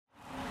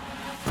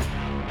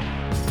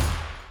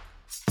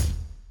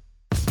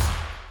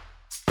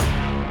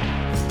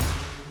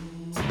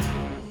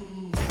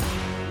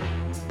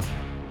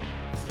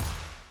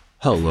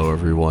Hello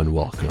everyone,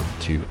 welcome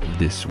to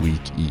This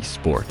Week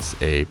Esports,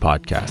 a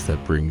podcast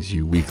that brings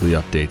you weekly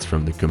updates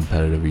from the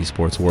competitive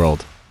esports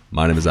world.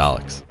 My name is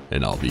Alex,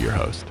 and I'll be your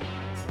host.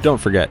 Don't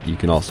forget, you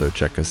can also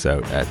check us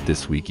out at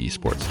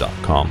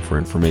thisweekesports.com for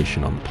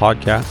information on the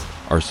podcast,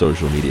 our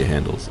social media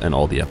handles, and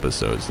all the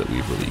episodes that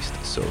we've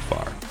released so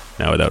far.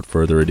 Now without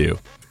further ado,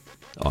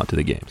 on to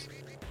the games.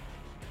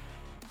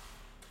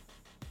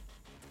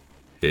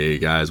 Hey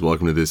guys,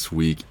 welcome to This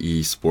Week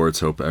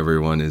Esports. Hope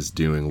everyone is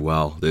doing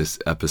well. This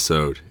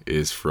episode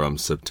is from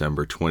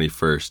September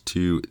 21st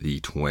to the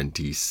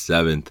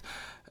 27th,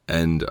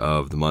 end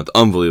of the month.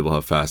 Unbelievable how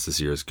fast this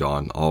year has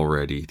gone.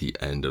 Already the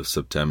end of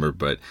September,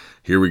 but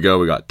here we go.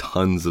 We got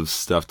tons of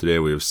stuff today.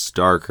 We have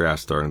StarCraft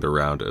starting the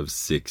round of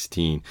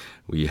 16.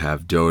 We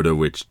have Dota,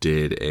 which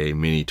did a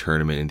mini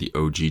tournament in the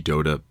OG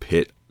Dota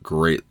pit.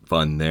 Great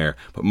fun there.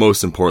 But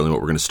most importantly,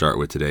 what we're going to start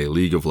with today,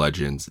 League of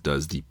Legends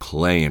does the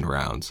play-in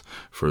rounds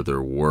for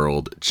their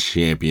World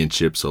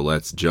Championship. So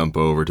let's jump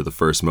over to the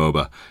first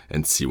MOBA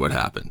and see what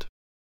happened.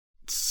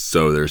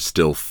 So there's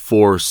still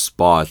 4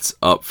 spots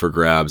up for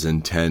grabs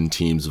and 10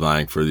 teams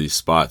vying for these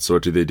spots. So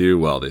what do?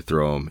 Well, they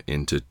throw them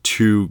into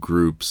 2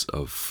 groups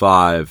of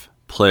 5,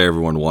 play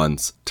everyone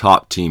once,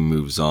 top team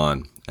moves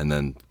on, and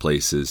then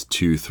places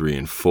 2, 3,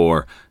 and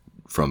 4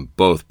 from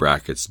both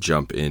brackets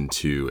jump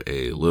into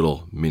a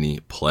little mini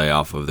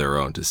playoff of their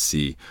own to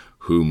see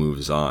who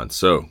moves on.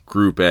 So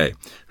Group A,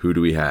 who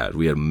do we have?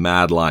 We had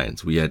Mad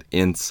Lions, we had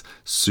INTZ,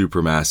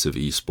 Supermassive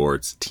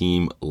Esports,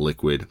 Team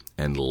Liquid,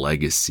 and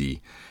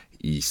Legacy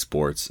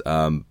Esports.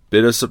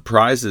 Bit of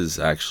surprises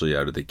actually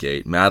out of the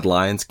gate. Mad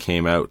Lions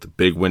came out with a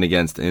big win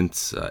against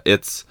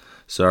ITS,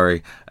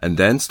 and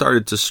then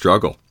started to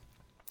struggle.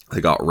 They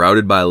got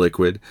routed by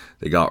Liquid,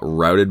 they got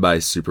routed by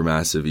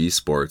Supermassive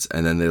Esports,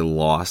 and then they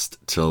lost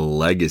to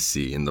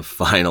Legacy in the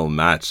final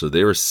match. So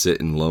they were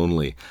sitting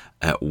lonely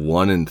at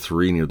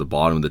 1-3 near the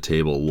bottom of the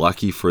table.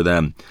 Lucky for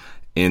them,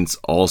 INTZ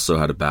also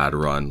had a bad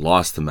run,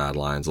 lost to Mad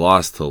Lions,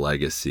 lost to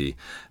Legacy,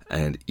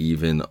 and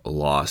even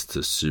lost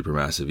to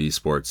Supermassive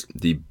Esports.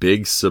 The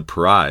big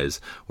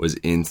surprise was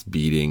INTZ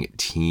beating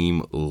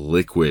Team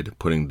Liquid,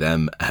 putting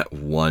them at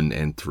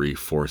 1-3,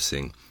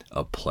 forcing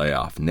a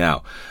playoff.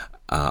 Now,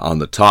 on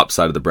the top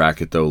side of the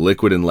bracket, though,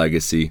 Liquid and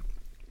Legacy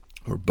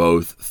were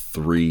both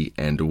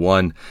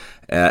 3-1.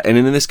 And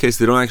in this case,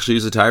 they don't actually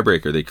use a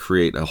tiebreaker. They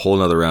create a whole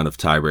nother round of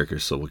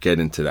tiebreakers, so we'll get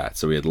into that.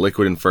 So we had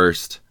Liquid in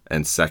first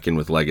and second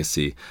with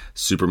Legacy,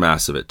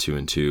 Supermassive at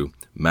 2-2,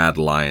 Mad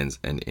Lions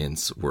and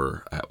INTZ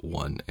were at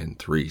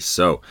 1-3.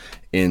 So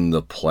in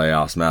the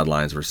playoffs, Mad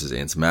Lions versus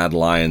INTZ. Mad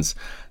Lions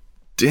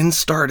didn't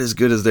start as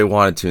good as they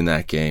wanted to in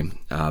that game,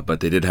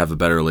 but they did have a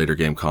better later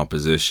game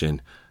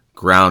composition.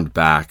 Ground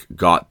back,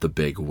 got the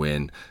big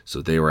win,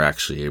 so they were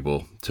actually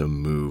able to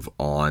move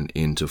on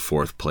into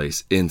 4th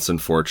place. INTZ,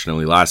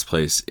 unfortunately, last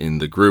place in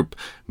the group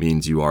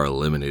means you are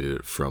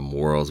eliminated from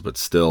Worlds, but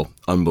still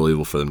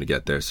unbelievable for them to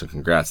get there, so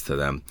congrats to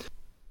them.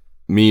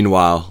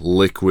 Meanwhile,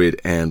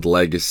 Liquid and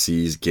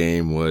Legacy's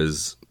game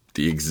was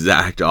the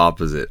exact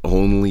opposite.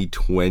 Only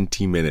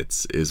 20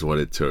 minutes is what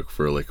it took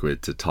for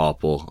Liquid to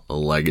topple a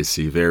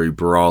Legacy. Very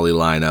brawly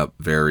lineup,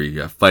 very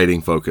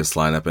fighting-focused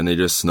lineup, and they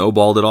just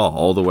snowballed it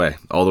all the way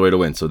to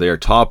win. So they are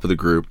top of the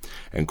group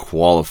and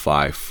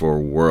qualify for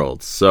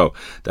Worlds. So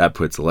that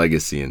puts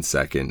Legacy in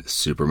second,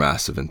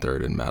 Supermassive in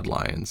third, and Mad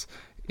Lions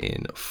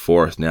in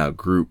fourth. Now,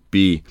 Group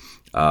B.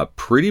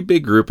 Pretty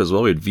big group as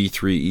well. We had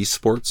V3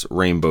 Esports,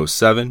 Rainbow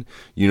 7,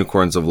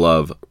 Unicorns of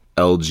Love,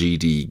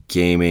 LGD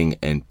Gaming,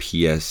 and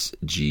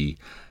PSG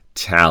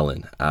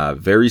Talon.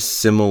 Very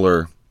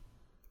similar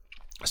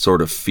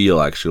sort of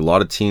feel, actually. A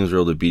lot of teams were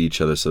able to beat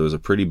each other, so it was a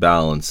pretty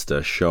balanced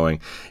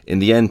showing. In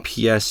the end,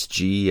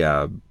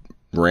 PSG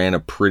ran a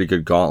pretty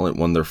good gauntlet,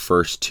 won their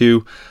first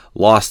 2,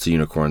 lost to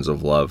Unicorns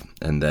of Love,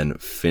 and then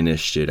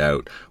finished it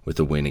out with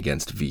a win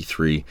against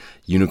V3.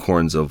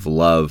 Unicorns of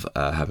Love,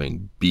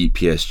 having beat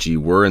PSG,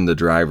 were in the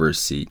driver's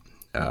seat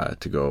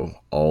to go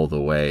all the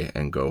way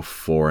and go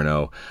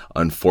 4-0.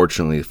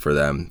 Unfortunately for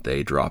them,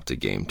 they dropped a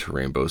game to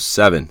Rainbow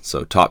 7.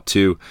 So top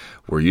 2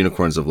 were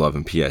Unicorns of Love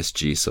and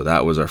PSG. So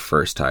that was our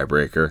first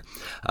tiebreaker.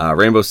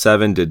 Rainbow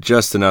 7 did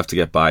just enough to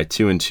get by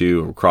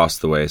 2-2 across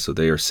the way. So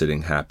they are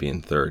sitting happy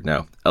in third.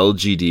 Now,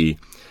 LGD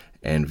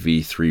and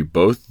V3,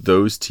 both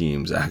those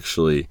teams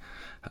actually,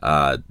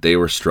 they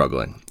were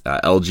struggling.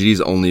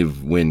 LGD's only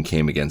win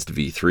came against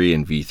V3,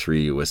 and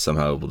V3 was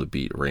somehow able to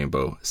beat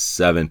Rainbow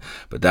 7,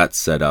 but that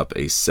set up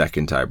a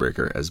second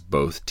tiebreaker as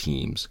both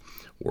teams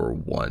were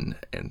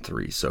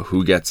 1-3. So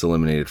who gets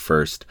eliminated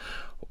first?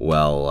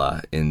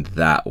 Well, in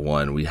that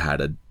one, we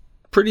had a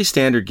pretty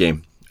standard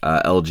game.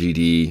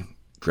 LGD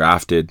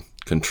drafted,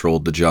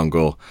 controlled the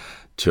jungle,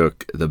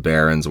 took the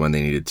Barons when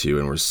they needed to,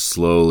 and were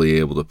slowly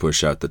able to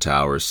push out the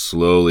towers,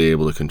 slowly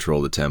able to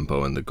control the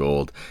tempo and the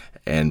gold,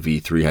 and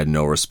V3 had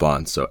no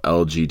response. So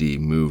LGD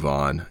move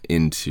on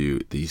into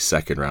the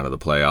second round of the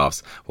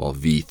playoffs, while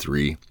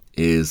V3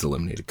 is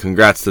eliminated.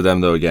 Congrats to them,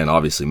 though. Again,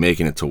 obviously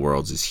making it to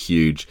Worlds is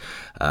huge.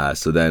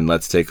 So then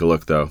let's take a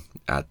look, though,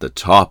 at the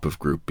top of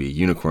Group B,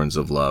 Unicorns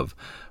of Love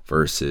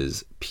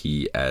versus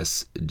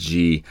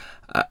PSG.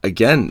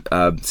 Again,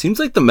 seems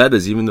like the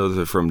metas, even though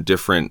they're from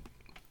different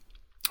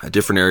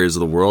areas of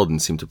the world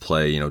and seem to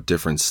play,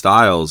 different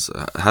styles,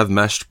 have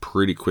meshed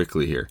pretty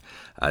quickly here.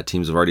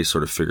 Teams have already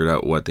sort of figured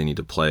out what they need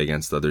to play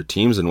against other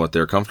teams and what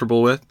they're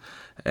comfortable with.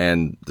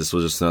 And this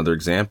was just another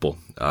example.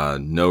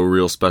 No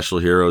real special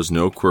heroes,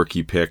 no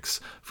quirky picks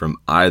from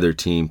either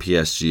team.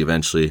 PSG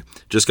eventually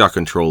just got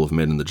control of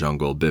mid in the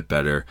jungle a bit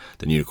better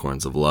than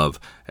Unicorns of Love.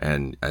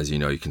 And as you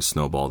know, you can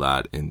snowball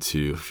that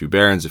into a few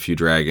Barons, a few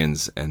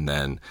Dragons, and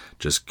then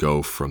just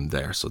go from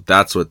there. So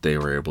that's what they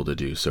were able to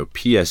do. So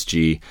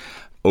PSG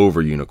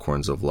over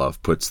Unicorns of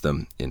Love puts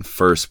them in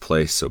first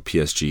place. So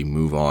PSG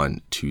move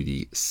on to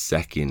the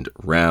second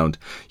round.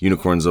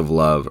 Unicorns of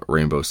Love,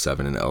 Rainbow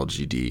 7, and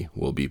LGD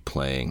will be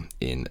playing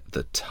in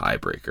the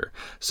tiebreaker.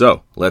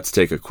 So let's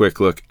take a quick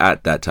look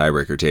at that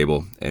tiebreaker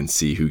table and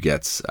see who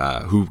gets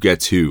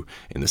who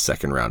in the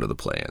second round of the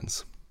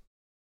play-ins.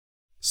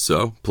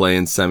 So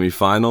play-in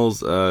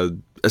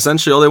semifinals,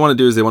 essentially all they want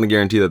to do is they want to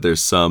guarantee that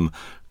there's some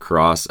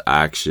cross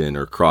action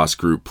or cross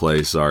group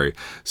play.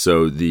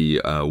 So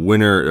the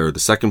winner or the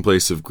second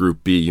place of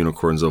Group B,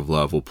 Unicorns of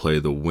Love, will play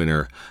the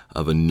winner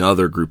of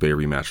another Group A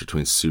rematch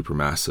between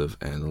Supermassive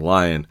and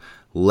Lion.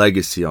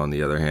 Legacy, on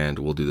the other hand,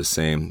 will do the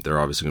same. They're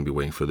obviously going to be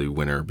waiting for the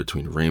winner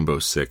between Rainbow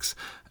Six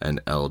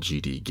and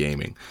LGD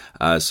Gaming.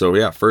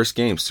 First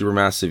game,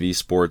 Supermassive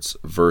Esports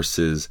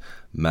versus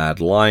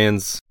Mad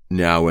Lions.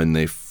 Now, when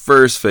they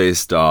first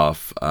faced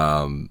off,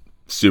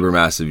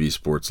 Supermassive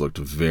Esports looked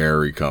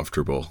very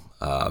comfortable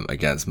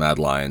against Mad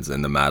Lions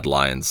and the Mad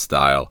Lions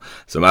style.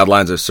 So Mad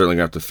Lions are certainly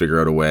going to have to figure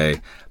out a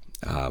way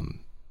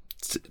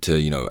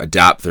to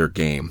adapt their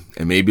game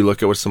and maybe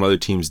look at what some other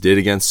teams did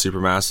against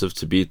Supermassive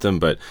to beat them.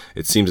 But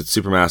it seems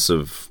that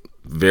Supermassive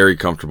very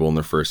comfortable in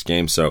their first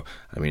game. So,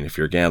 I mean, if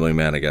you're a gambling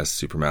man, I guess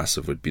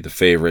Supermassive would be the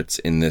favorites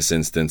in this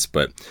instance.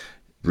 But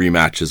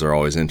rematches are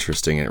always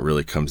interesting, and it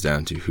really comes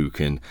down to who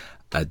can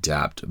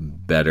adapt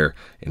better.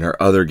 In our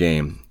other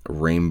game,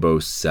 Rainbow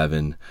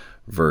 7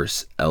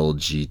 versus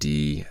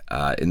LGD.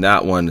 In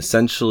that one,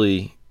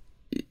 essentially,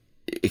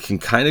 it can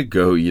kind of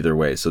go either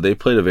way. So they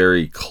played a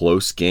very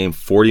close game,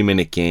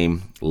 40-minute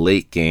game,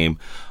 late game.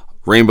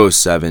 Rainbow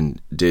 7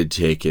 did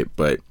take it,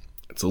 but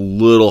it's a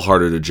little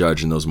harder to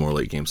judge in those more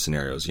late game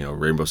scenarios.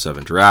 Rainbow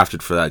 7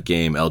 drafted for that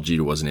game.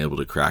 LGD wasn't able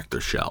to crack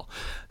their shell.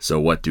 So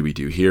what do we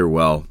do here?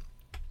 Well,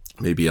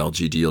 maybe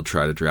LGD will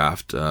try to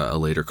draft a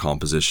later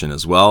composition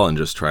as well and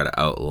just try to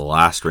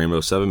outlast Rainbow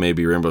 7.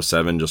 Maybe Rainbow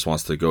 7 just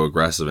wants to go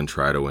aggressive and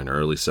try to win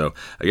early. So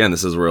again,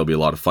 this is where it'll be a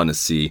lot of fun to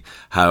see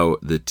how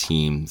the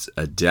teams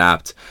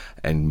adapt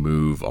and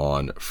move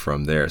on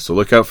from there. So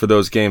look out for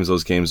those games.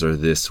 Those games are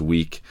this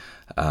week.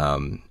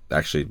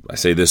 Actually, I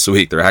say this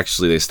week.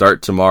 They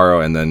start tomorrow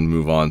and then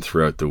move on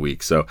throughout the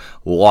week. So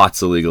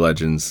lots of League of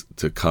Legends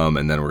to come,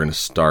 and then we're going to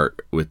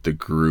start with the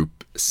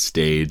group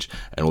stage,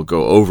 and we'll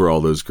go over all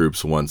those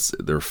groups once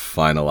they're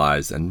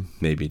finalized, and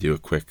maybe do a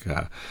quick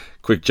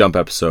jump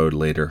episode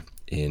later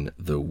in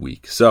the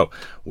week. So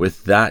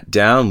with that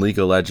down, League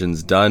of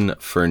Legends done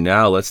for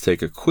now. Let's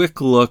take a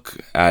quick look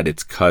at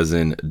its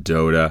cousin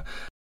Dota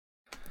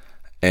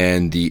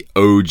and the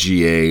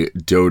OGA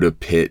Dota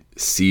Pit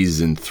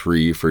Season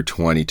 3 for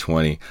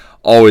 2020.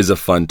 Always a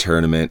fun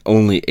tournament.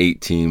 Only 8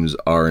 teams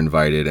are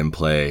invited and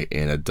play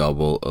in a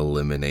double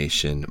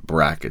elimination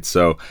bracket.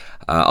 So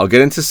I'll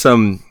get into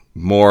some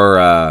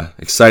more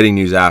exciting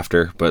news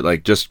after,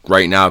 but just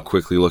right now,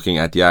 quickly looking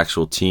at the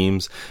actual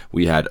teams,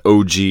 we had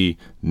OG,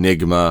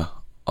 Nigma,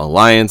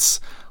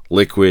 Alliance,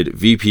 Liquid,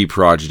 VP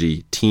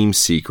Prodigy, Team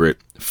Secret,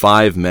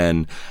 5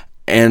 Men,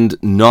 and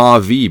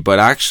Na'Vi. But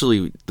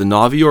actually, the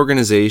Na'Vi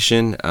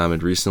organization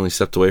had recently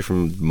stepped away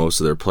from most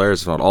of their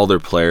players, if not all their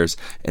players,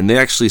 and they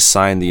actually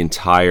signed the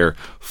entire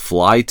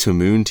Fly to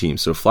Moon team.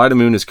 So Fly to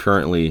Moon is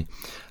currently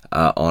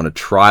on a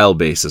trial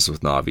basis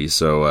with Na'Vi.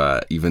 So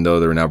even though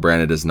they're now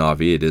branded as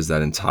Na'Vi, it is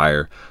that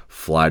entire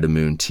Fly to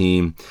Moon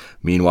team.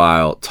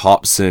 Meanwhile,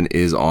 Topson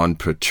is on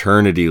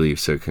paternity leave,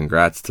 so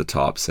congrats to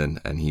Topson,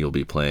 and he'll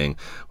be playing,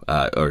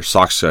 or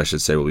Sox, I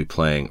should say, will be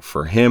playing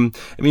for him.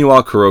 And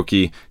meanwhile,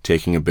 Kuroki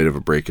taking a bit of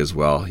a break as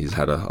well. He's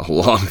had a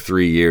long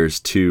 3 years,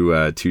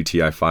 two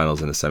TI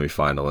finals and a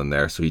semifinal in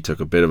there, so he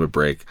took a bit of a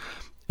break,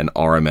 and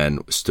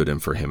RMN stood in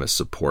for him as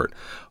support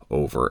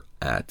over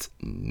at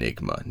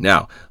Nigma.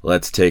 Now,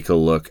 let's take a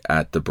look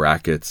at the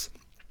brackets.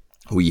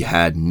 We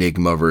had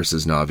Nigma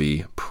versus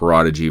Na'Vi,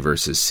 Prodigy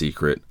versus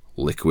Secret,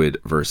 Liquid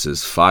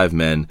versus 5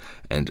 Men,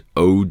 and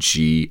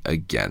OG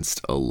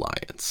against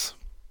Alliance.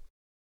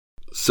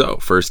 So,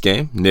 first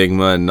game,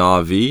 Nigma and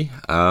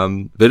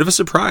Na'Vi. Bit of a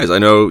surprise. I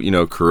know,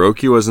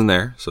 Kuroki wasn't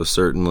there, so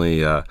certainly,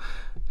 they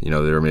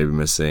were maybe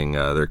missing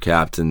their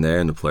captain there,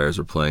 and the players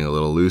were playing a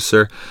little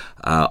looser.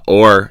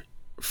 Or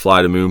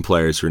Fly to Moon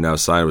players who are now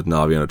signed with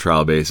Na'Vi on a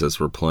trial basis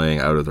were playing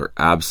out of their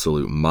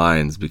absolute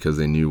minds because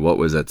they knew what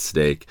was at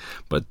stake,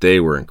 but they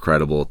were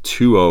incredible.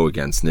 2-0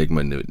 against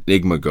Nigma.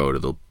 Nigma go to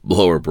the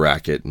lower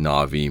bracket.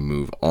 Na'Vi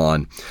move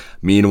on.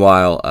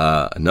 Meanwhile,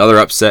 another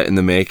upset in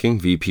the making,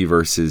 VP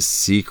versus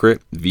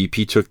Secret.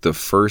 VP took the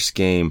first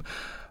game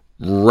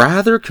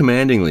rather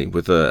commandingly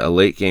with a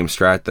late game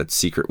strat that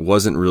Secret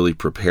wasn't really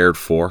prepared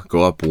for.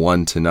 Go up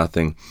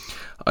 1-0.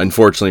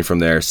 Unfortunately, from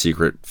there,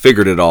 Secret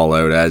figured it all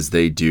out, as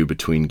they do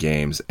between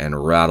games,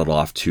 and rattled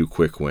off 2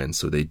 quick wins.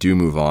 So they do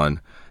move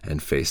on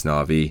and face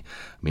Na'Vi.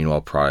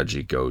 Meanwhile,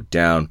 Prodigy go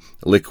down.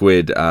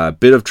 Liquid, a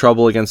bit of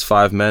trouble against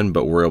 5 men,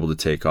 but were able to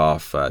take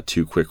off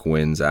 2 quick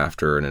wins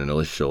after an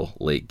initial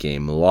late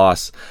game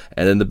loss.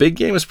 And then the big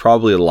game is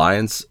probably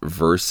Alliance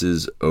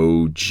versus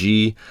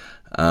OG.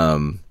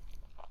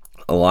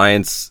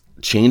 Alliance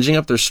changing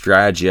up their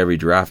strategy every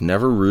draft,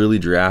 never really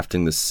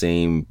drafting the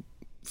same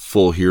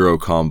full hero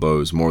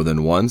combos more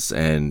than once,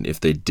 and if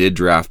they did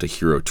draft a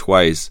hero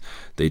twice,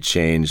 they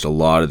changed a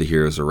lot of the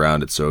heroes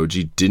around it, so OG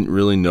didn't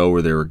really know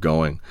where they were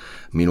going.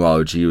 Meanwhile,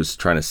 OG was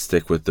trying to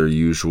stick with their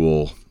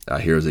usual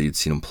heroes that you'd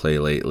seen them play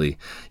lately,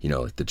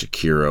 like the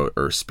Jakiro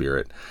or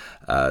Spirit.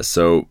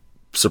 So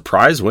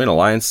surprise win.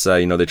 Alliance,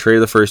 they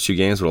traded the first 2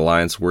 games, but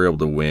Alliance were able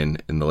to win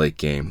in the late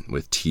game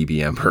with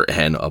TB Ember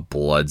and a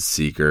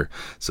Bloodseeker,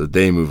 so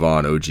they move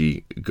on.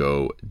 OG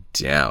go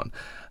down.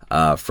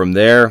 From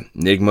there,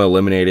 Nigma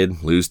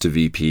eliminated, lose to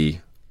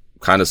VP.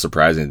 Kind of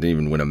surprising, they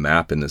didn't even win a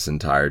map in this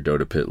entire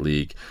Dota Pit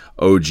League.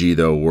 OG,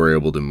 though, were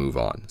able to move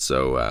on.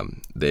 So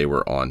they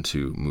were on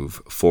to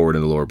move forward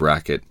in the lower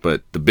bracket.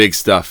 But the big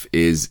stuff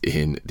is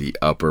in the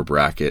upper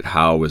bracket.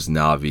 How was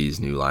Navi's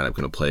new lineup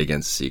going to play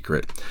against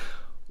Secret?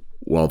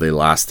 Well, they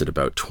lasted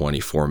about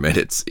 24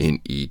 minutes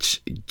in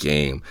each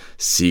game.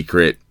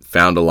 Secret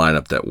found a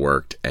lineup that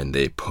worked, and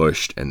they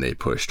pushed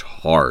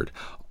hard.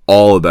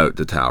 All about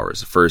the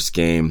towers. First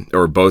game,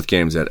 or both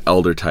games, had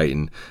Elder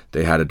Titan,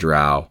 they had a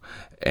Drow,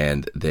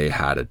 and they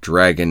had a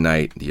Dragon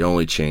Knight. The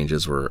only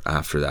changes were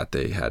after that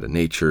they had a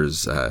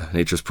Nature's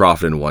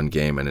Prophet in one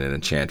game and an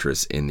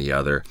Enchantress in the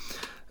other.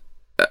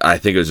 I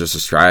think it was just a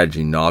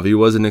strategy Na'Vi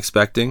wasn't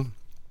expecting.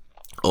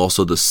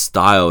 Also, the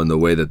style and the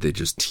way that they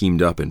just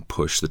teamed up and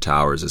pushed the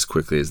towers as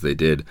quickly as they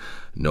did,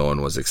 no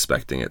one was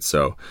expecting it.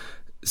 So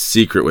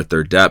Secret, with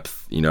their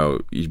depth,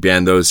 you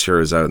ban those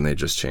heroes out and they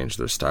just change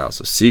their style.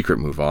 So Secret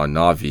move on,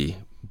 Na'Vi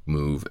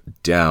move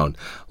down.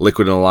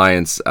 Liquid and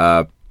Alliance,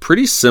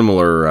 pretty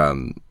similar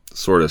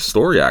sort of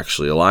story,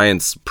 actually.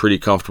 Alliance pretty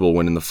comfortable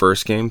winning the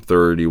first game,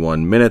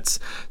 31 minutes.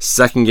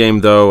 Second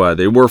game, though,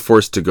 they were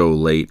forced to go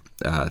late,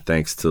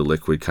 thanks to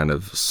Liquid kind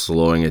of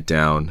slowing it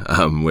down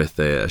with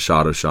a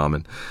Shadow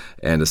Shaman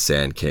and a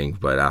Sand King.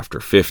 But after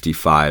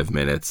 55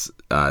 minutes,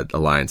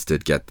 Alliance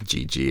did get the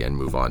GG and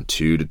move on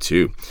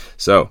 2-2.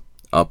 So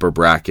upper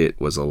bracket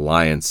was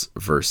Alliance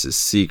versus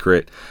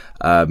Secret.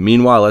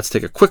 Meanwhile, let's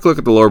take a quick look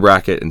at the lower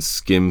bracket and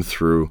skim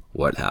through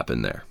what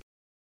happened there.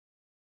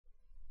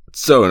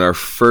 So in our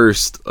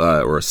first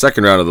or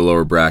second round of the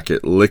lower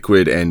bracket,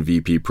 Liquid and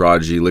VP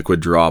Prodigy.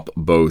 Liquid drop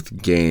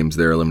both games.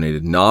 They're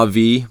eliminated.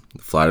 Na'Vi,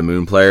 the Flat of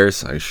Moon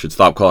players. I should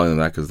stop calling them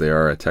that because they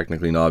are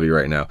technically Na'Vi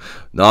right now.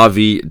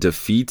 Na'Vi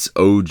defeats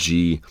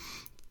OG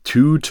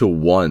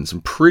 2-1. Some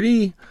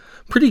pretty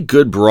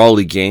good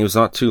brawly games.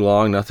 Not too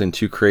long, nothing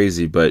too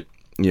crazy, but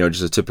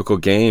just a typical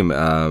game.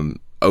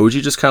 OG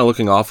just kind of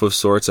looking off of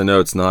sorts. I know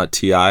it's not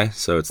TI,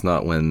 so it's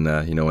not when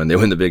when they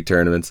win the big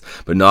tournaments.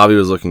 But Na'Vi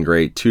was looking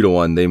great.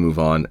 2-1. They move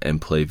on and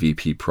play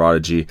VP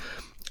Prodigy.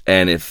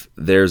 And if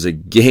there's a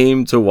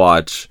game to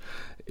watch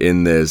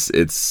in this,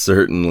 it's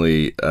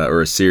certainly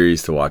or a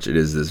series to watch. It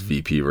is this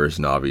VP versus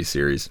Na'Vi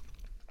series,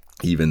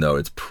 even though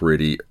it's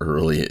pretty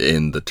early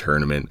in the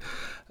tournament.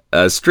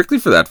 Strictly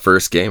for that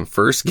first game.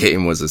 First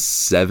game was a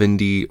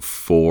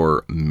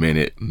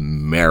 74-minute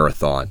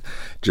marathon.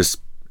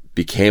 Just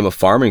became a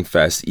farming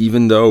fest,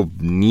 even though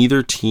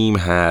neither team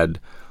had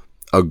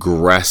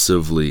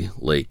aggressively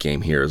late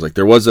game heroes. Like,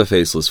 there was a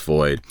Faceless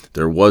Void,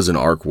 there was an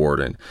Arc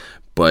Warden,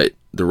 but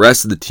the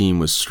rest of the team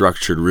was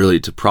structured really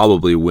to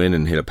probably win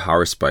and hit a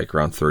power spike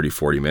around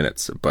 30-40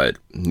 minutes. But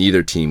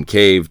neither team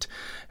caved,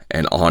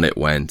 and on it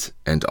went,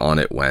 and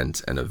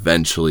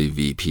eventually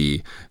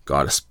VP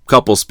got a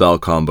couple spell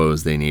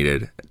combos they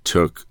needed,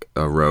 took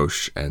a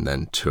Roche, and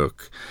then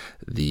took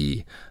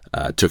the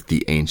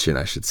Ancient,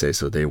 I should say,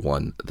 so they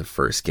won the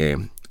first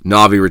game.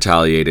 Na'Vi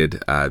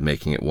retaliated,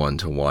 making it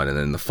 1-1, and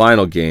then the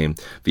final game,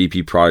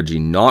 VP Prodigy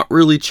not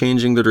really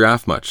changing the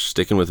draft much,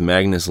 sticking with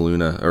Magnus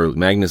Luna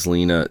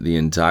the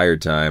entire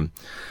time,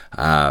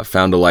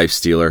 found a Life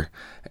Stealer,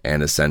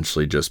 and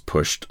essentially just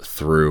pushed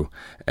through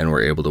and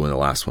were able to win the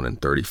last one in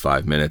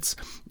 35 minutes.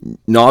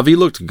 Na'Vi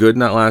looked good in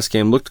that last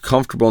game, looked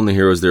comfortable in the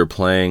heroes they were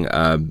playing,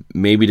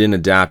 maybe didn't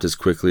adapt as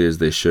quickly as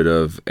they should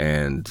have,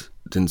 and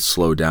didn't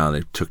slow down.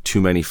 They took too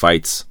many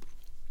fights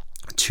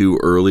too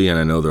early, and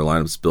I know their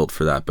lineup's built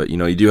for that, but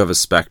you do have a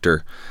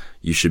Spectre,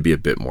 you should be a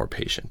bit more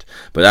patient.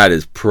 But that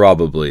is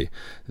probably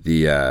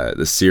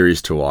the series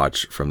to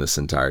watch from this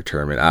entire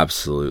tournament.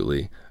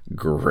 Absolutely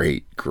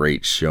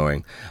great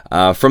showing.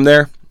 From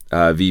there,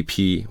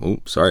 VP,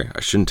 I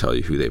shouldn't tell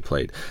you who they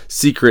played.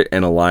 Secret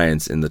and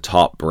Alliance in the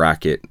top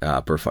bracket,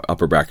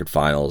 upper bracket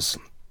finals.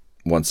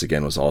 Once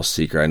again, was all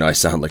Secret. I know I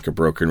sound like a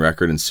broken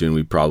record, and soon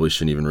we probably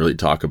shouldn't even really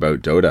talk about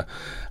Dota.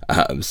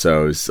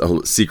 So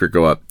Secret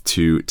go up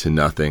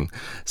 2-0.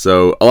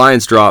 So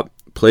Alliance drop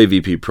play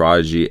VP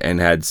Prodigy and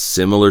had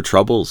similar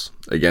troubles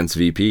against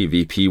VP.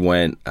 VP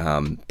went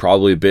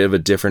probably a bit of a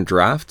different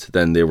draft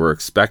than they were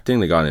expecting.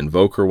 They got an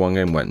Invoker one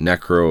game, went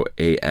Necro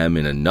AM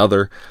in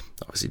another.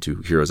 Obviously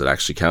two heroes that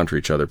actually counter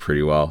each other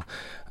pretty well.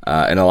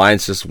 And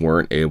Alliance just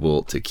weren't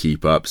able to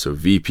keep up. So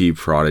VP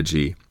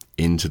Prodigy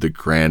into the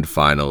grand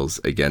finals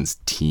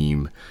against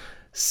Team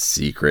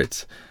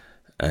Secret.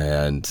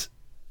 And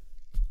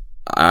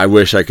I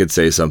wish I could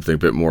say something a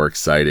bit more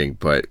exciting,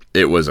 but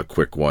it was a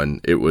quick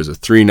one. It was a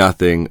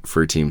 3-0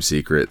 for Team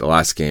Secret. The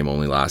last game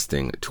only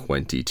lasting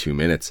 22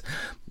 minutes.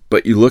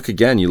 But you look at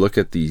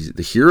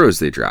the heroes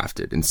they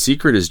drafted, and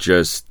Secret is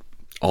just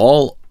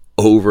all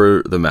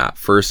over the map.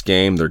 First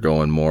game, they're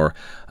going more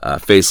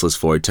Faceless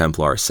Void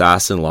Templar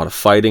Assassin, a lot of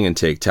fighting and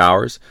take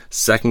towers.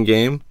 Second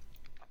game,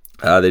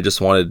 they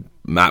just wanted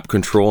map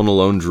control and a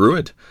lone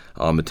druid.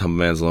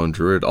 Matumbaman's Lone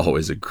Druid,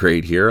 always a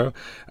great hero.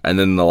 And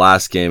then in the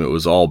last game, it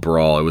was all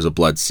brawl. It was a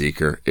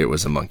Bloodseeker, it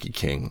was a Monkey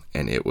King,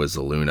 and it was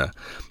a Luna.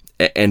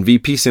 And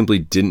VP simply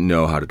didn't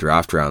know how to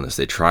draft around this.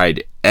 They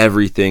tried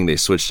everything. They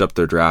switched up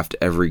their draft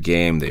every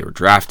game. They were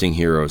drafting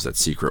heroes that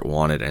Secret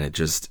wanted, and it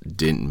just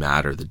didn't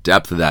matter. The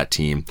depth of that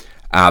team,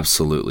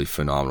 absolutely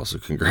phenomenal. So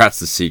congrats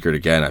to Secret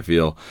again. I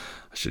feel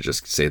I should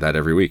just say that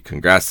every week.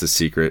 Congrats to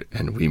Secret,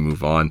 and we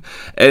move on.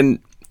 And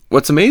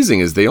what's amazing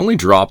is they only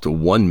dropped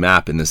one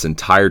map in this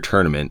entire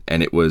tournament,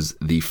 and it was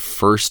the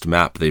first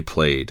map they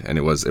played. And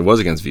it was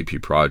against VP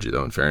Prodigy,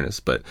 though, in fairness.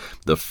 But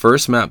the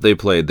first map they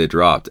played, they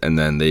dropped, and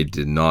then they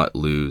did not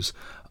lose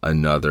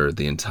another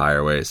the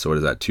entire way. So what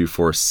is that? 2,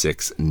 4,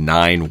 6,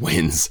 9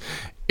 wins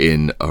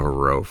in a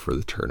row for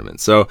the tournament.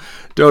 So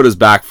Dota's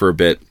back for a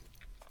bit.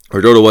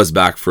 Or Dota was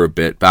back for a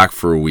bit, back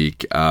for a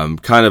week.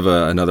 Kind of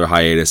another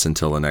hiatus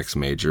until the next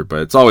major.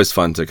 But it's always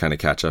fun to kind of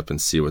catch up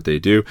and see what they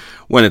do.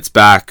 When it's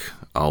back,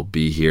 I'll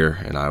be here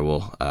and I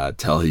will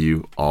tell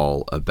you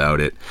all about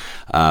it.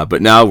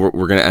 But now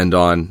we're going to end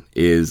on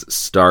is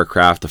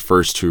StarCraft, the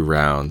first 2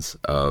 rounds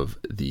of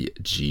the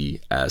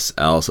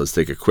GSL. So let's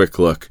take a quick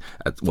look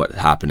at what's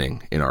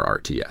happening in our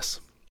RTS.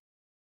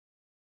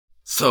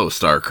 So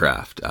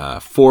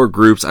StarCraft, 4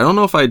 groups. I don't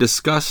know if I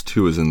discussed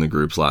who was in the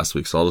groups last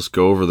week, so I'll just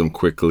go over them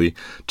quickly.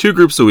 2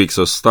 groups a week,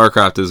 so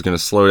StarCraft is going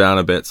to slow down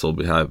a bit, so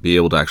we'll be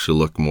able to actually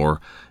look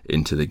more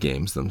into the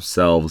games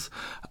themselves.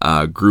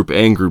 Group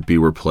A and Group B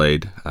were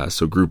played.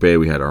 So Group A,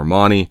 we had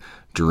Armani,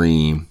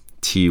 Dream,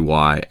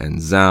 TY, and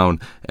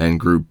Zaun. And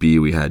Group B,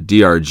 we had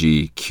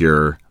DRG,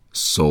 Cure,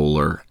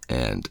 Solar,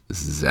 and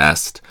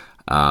Zest.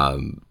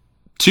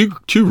 Two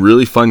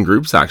really fun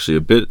groups, actually.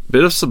 A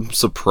bit of some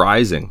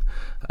surprising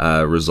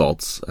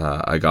results,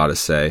 I gotta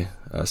say,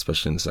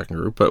 especially in the second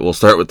group. But we'll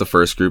start with the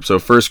first group. So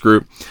first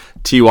group,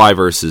 TY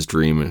versus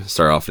Dream.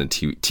 Start off in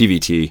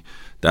TVT.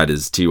 That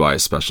is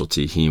TY's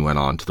specialty. He went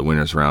on to the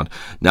winners round.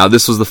 Now,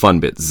 this was the fun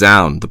bit.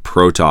 Zaun, the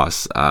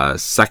Protoss,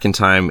 second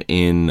time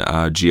in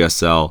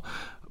GSL,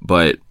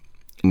 but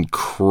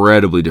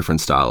incredibly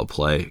different style of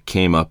play.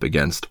 Came up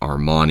against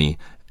Armani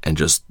and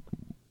just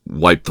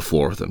wiped the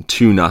floor with them.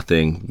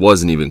 2-0,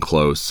 wasn't even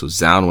close. So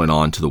Zaun went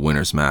on to the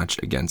winners match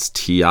against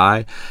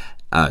TY,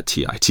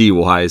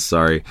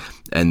 sorry.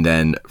 And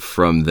then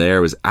from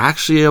there was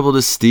actually able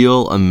to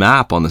steal a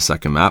map on the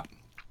second map.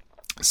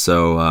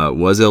 So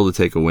was able to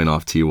take a win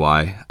off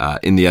TY.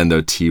 In the end,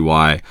 though,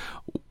 TY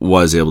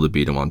was able to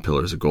beat him on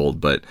Pillars of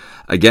Gold. But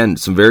again,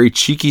 some very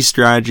cheeky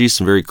strategies,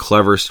 some very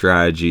clever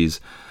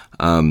strategies.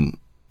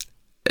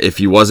 If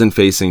he wasn't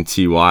facing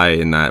TY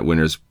in that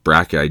winner's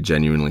bracket, I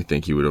genuinely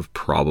think he would have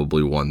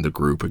probably won the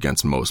group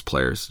against most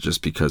players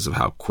just because of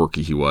how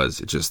quirky he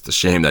was. It's just a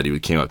shame that he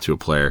came up to a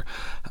player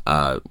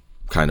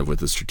kind of with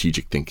the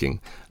strategic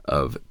thinking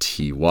of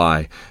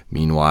TY.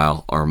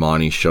 Meanwhile,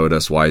 Armani showed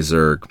us why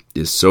Zerg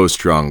is so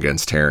strong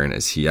against Terran,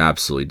 as he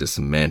absolutely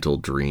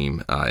dismantled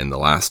Dream in the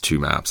last 2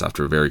 maps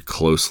after a very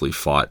closely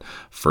fought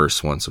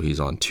first one. So he's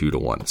on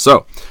 2-1.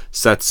 So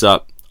sets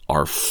up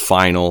our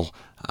final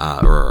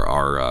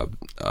our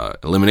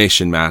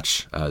elimination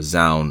match,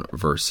 Zaun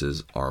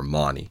versus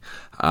Armani.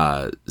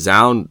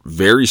 Zaun,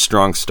 very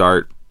strong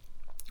start.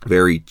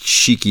 Very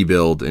cheeky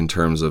build in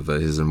terms of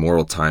his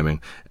immortal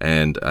timing,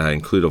 and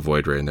include a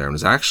Void Ray in there, and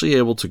was actually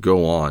able to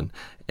go on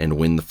and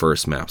win the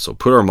first map. So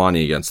put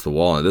Armani against the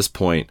wall. And at this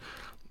point,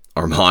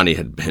 Armani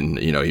had been,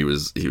 he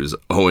was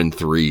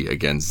 0-3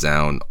 against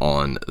Zaun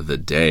on the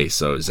day.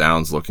 So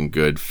Zaun's looking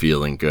good,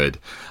 feeling good.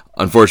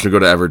 Unfortunately,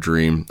 go to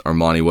Everdream.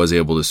 Armani was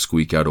able to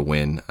squeak out a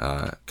win,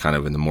 kind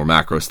of in the more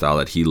macro style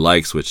that he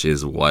likes, which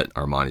is what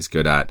Armani's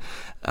good at,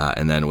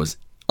 and then was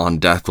on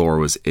Deathlore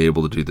was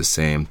able to do the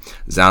same.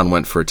 Zaun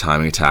went for a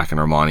timing attack, and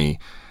Armani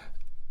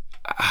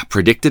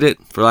predicted it,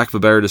 for lack of a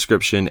better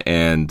description,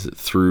 and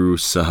through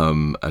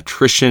some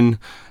attrition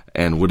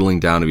and whittling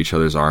down of each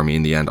other's army,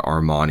 in the end,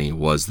 Armani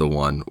was the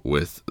one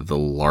with the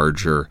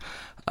larger,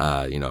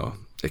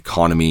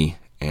 economy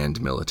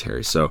and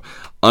military. So,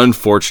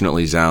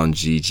 unfortunately, Zaun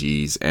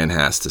GG's and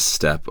has to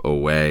step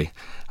away.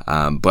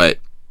 But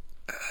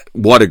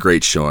what a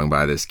great showing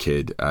by this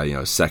kid,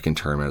 second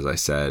term, as I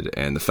said.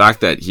 And the fact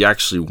that he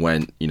actually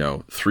went,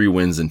 3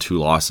 wins and 2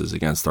 losses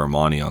against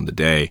Armani on the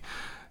day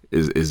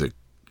is a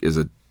is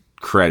a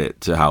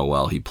credit to how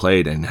well he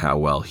played and how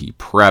well he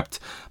prepped.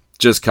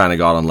 Just kind of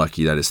got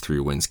unlucky that his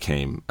 3 wins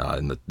came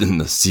in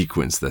the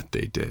sequence that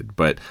they did.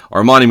 But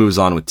Armani moves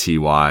on with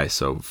TY,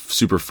 so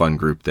super fun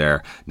group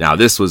there. Now,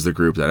 this was the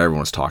group that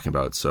everyone was talking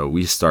about. So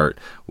we start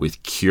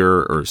with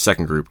Cure, or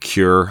second group,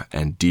 Cure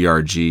and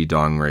DRG,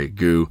 Dongray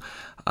Gu.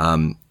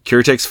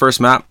 Cure takes first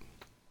map,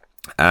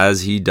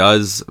 as he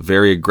does,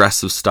 very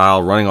aggressive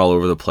style, running all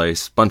over the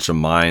place, bunch of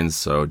mines,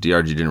 so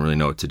DRG didn't really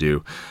know what to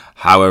do.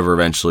 However,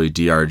 eventually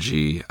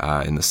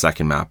DRG in the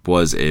second map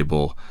was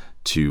able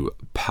to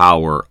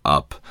power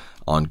up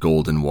on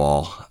Golden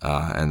Wall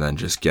and then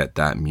just get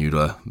that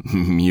Muta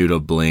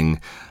Bling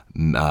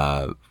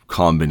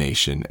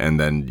combination. And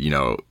then,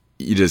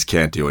 you just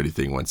can't do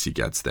anything once he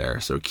gets there.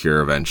 So Cure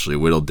eventually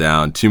whittled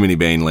down. Too many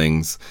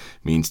Banelings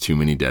means too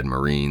many dead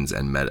Marines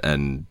and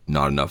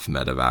not enough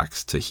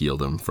medevacs to heal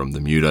them from the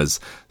Mutas.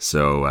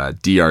 So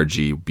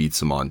DRG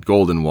beats him on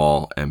Golden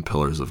Wall and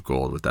Pillars of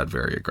Gold with that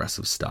very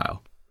aggressive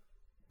style.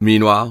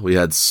 Meanwhile, we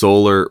had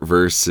Solar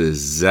versus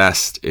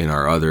Zest in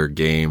our other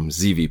game,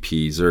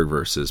 ZVP, Zerg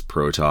versus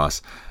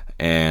Protoss,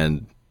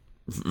 and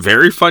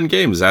very fun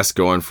game. Zest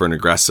going for an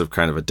aggressive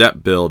kind of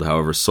adept build.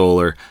 However,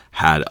 Solar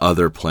had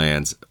other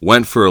plans,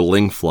 went for a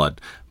Ling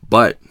Flood,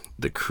 but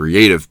the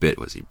creative bit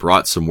was he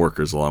brought some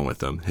workers along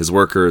with him. His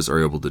workers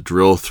are able to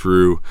drill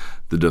through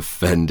the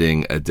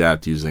defending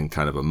adept using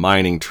kind of a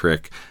mining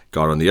trick,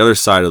 got on the other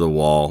side of the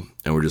wall,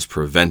 and were just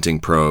preventing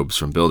probes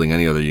from building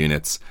any other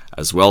units,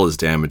 as well as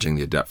damaging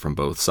the adept from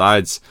both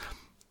sides.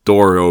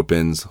 Door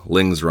opens,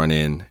 Lings run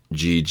in,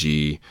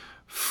 GG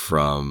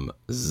from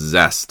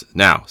Zest.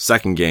 Now,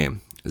 second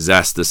game,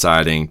 Zest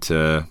deciding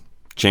to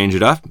change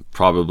it up,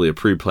 probably a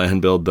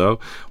pre-planned build though,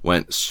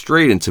 went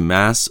straight into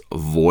Mass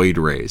Void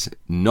Rays.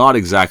 Not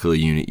exactly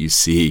the unit you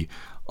see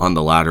on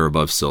the ladder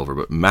above Silver,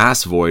 but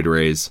Mass Void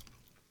Rays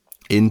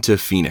into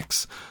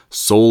Phoenix.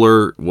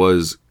 Solar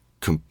was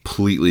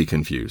completely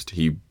confused.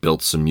 He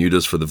built some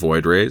mutas for the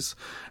Void Rays,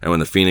 and when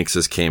the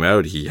Phoenixes came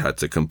out, he had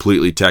to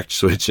completely tech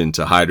switch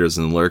into Hydras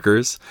and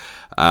Lurkers,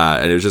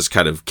 and it was just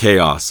kind of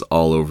chaos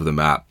all over the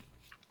map.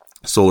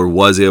 Solar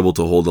was able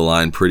to hold the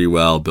line pretty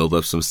well, build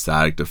up some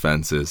static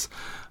defenses,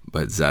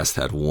 but Zest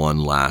had one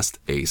last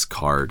ace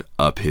card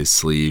up his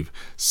sleeve,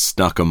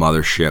 snuck a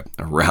mothership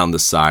around the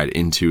side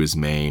into his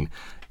main,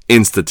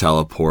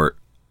 insta-recall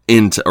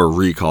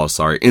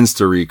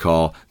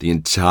the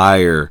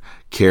entire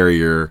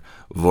carrier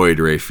Void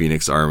Ray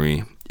Phoenix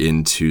army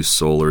into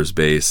Solar's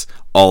base.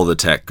 All the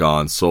tech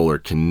gone. Solar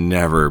can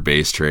never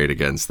base trade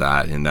against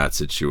that in that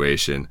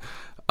situation.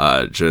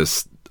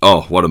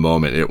 Oh, what a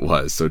moment it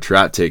was. So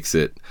Trat takes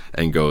it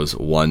and goes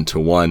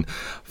 1-1.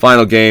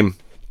 Final game,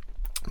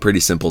 pretty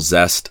simple.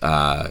 Zest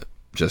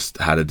just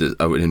had an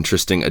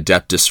interesting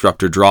Adept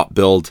Disruptor drop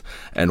build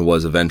and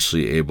was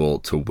eventually able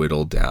to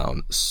whittle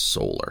down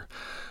Solar.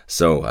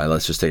 So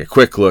let's just take a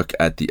quick look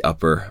at the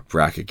upper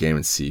bracket game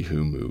and see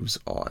who moves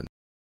on.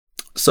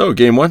 So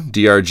game 1,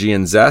 DRG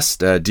and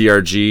Zest.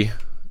 DRG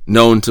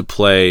known to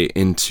play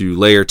into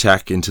layer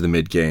tech into the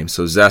mid game.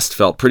 So Zest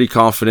felt pretty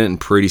confident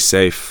and pretty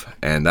safe,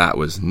 and that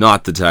was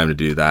not the time to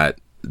do that.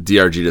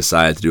 DRG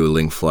decided to do a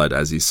Ling Flood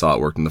as he saw it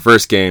worked in the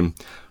first game,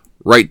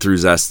 right through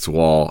Zest's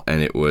wall,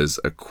 and it was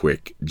a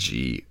quick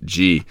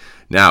GG.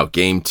 Now,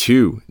 game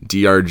 2,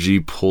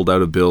 DRG pulled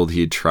out a build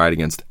he had tried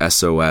against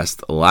SOS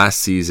last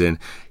season.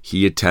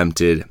 He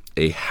attempted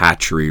a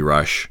hatchery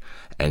rush,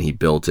 and he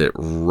built it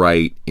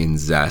right in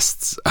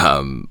Zest's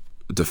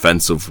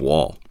defensive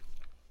wall.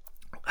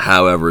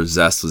 However,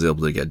 Zest was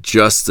able to get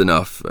just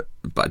enough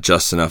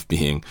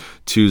being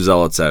 2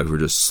 Zealots out who were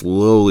just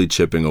slowly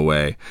chipping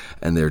away,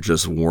 and there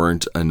just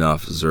weren't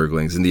enough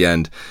Zerglings. In the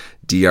end,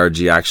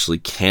 DRG actually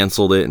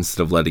canceled it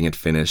instead of letting it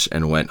finish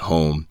and went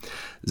home.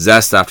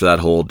 Zest, after that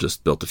hold,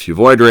 just built a few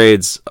Void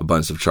Raids, a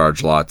bunch of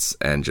charge lots,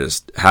 and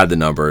just had the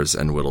numbers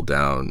and whittled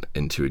down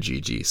into a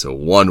GG. So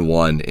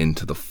 1-1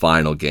 into the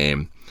final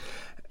game.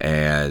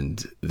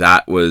 And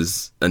that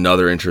was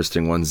another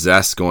interesting one.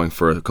 Zest going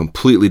for a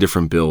completely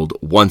different build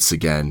once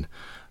again.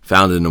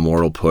 Found an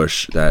Immortal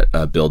push,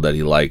 that build that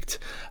he liked.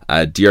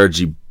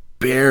 DRG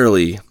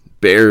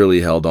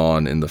barely held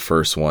on in the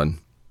first one,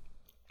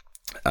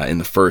 in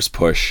the first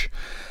push.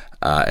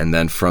 And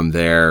then from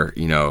there,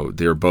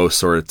 they were both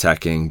sort of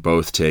teching,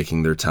 both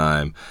taking their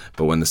time.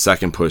 But when the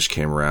second push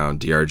came around,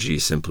 DRG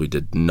simply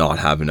did not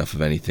have enough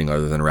of anything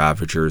other than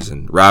Ravagers.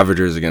 And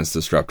Ravagers against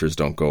Disruptors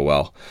don't go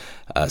well.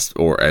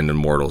 And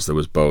Immortals, there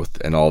was both.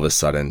 And all of a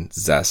sudden,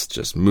 Zest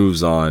just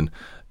moves on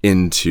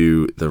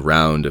into the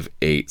round of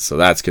 8. So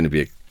that's going to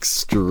be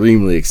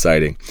extremely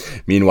exciting.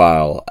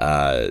 Meanwhile,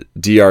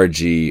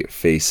 DRG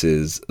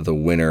faces the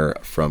winner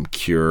from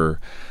Cure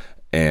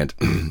and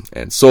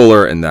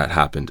Solar, and that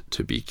happened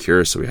to be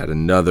Cure. So we had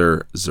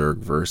another Zerg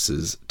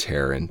versus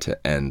Terran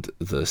to end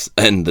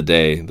the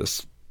day,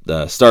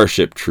 the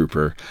Starship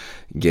Trooper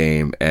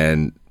game,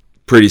 and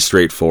pretty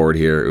straightforward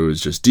here. It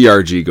was just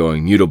DRG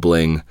going Muta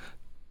Bling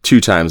 2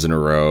 times in a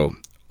row,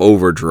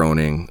 over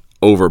droning,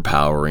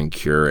 overpowering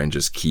Cure, and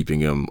just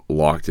keeping him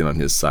locked in on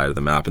his side of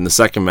the map. In the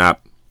second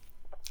map,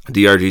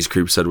 DRG's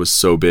creep set was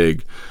so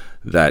big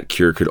that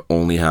Kure could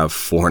only have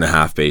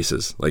 4.5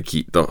 bases. Like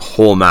the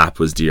whole map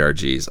was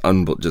DRG's.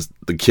 Just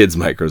the kid's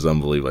micro is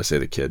unbelievable. I say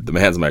the kid. The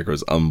man's micro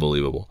is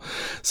unbelievable.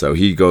 So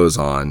he goes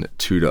on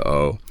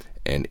 2-0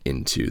 and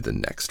into the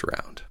next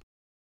round.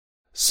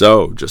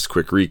 So, just a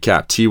quick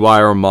recap. TY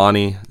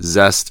Armani,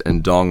 Zest,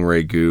 and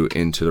Dongray Gu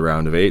into the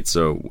round of 8.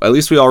 So, at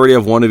least we already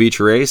have one of each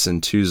race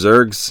and 2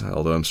 Zergs,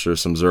 although I'm sure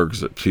some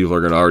Zergs, people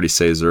are going to already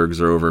say Zergs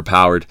are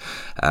overpowered,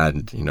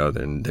 and,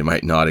 then they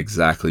might not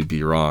exactly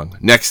be wrong.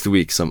 Next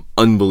week, some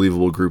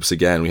unbelievable groups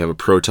again. We have a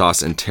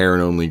Protoss and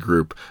Terran-only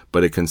group,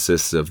 but it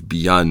consists of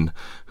Byun,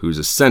 who's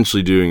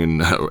essentially doing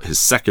his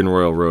second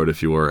Royal Road,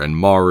 if you were, and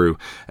Maru,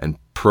 and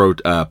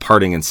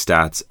parting in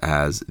stats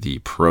as the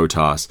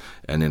Protoss.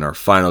 And in our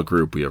final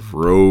group, we have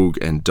Rogue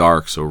and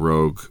Dark. So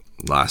Rogue,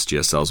 last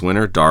GSL's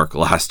winner. Dark,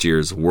 last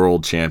year's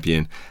world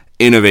champion.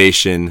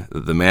 Innovation,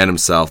 the man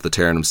himself, the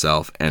Terran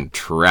himself. And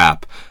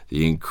Trap,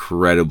 the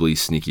incredibly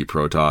sneaky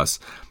Protoss.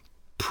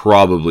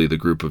 Probably the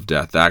group of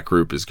death. That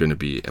group is going to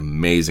be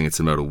amazing.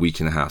 It's in about a week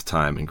and a half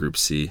time, and Group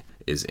C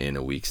is in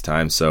a week's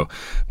time. So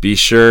be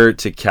sure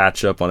to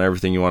catch up on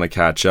everything you want to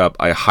catch up.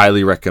 I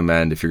highly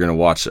recommend, if you're going to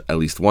watch at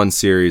least one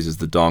series, is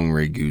the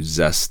Dongray Gu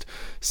Zest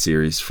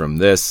series from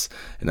this.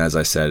 And as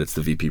I said, it's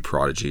the VP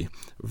Prodigy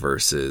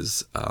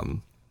versus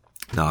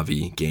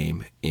Na'Vi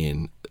game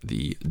in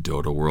the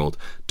Dota world.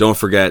 Don't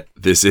forget,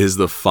 this is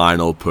the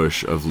final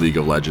push of League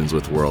of Legends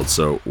with World,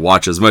 so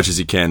watch as much as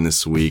you can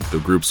this week. The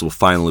groups will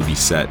finally be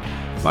set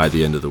by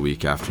the end of the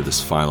week after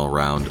this final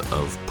round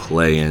of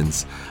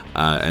play-ins.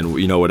 And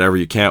whatever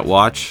you can't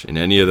watch in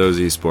any of those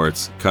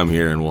esports, come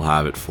here and we'll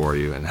have it for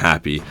you, and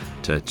happy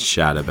to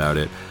chat about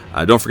it.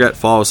 Don't forget,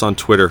 follow us on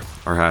Twitter.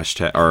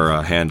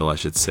 Our handle, I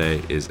should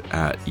say, is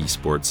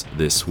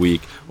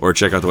 @esportsthisweek, or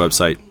check out the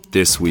website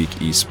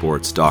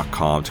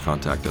thisweekesports.com to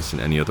contact us in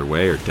any other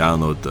way, or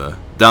download the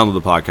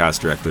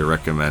podcast directly, or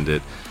recommend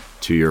it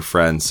to your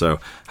friends. So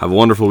have a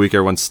wonderful week,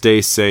 everyone.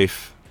 Stay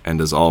safe, and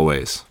as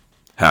always,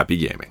 happy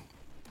gaming.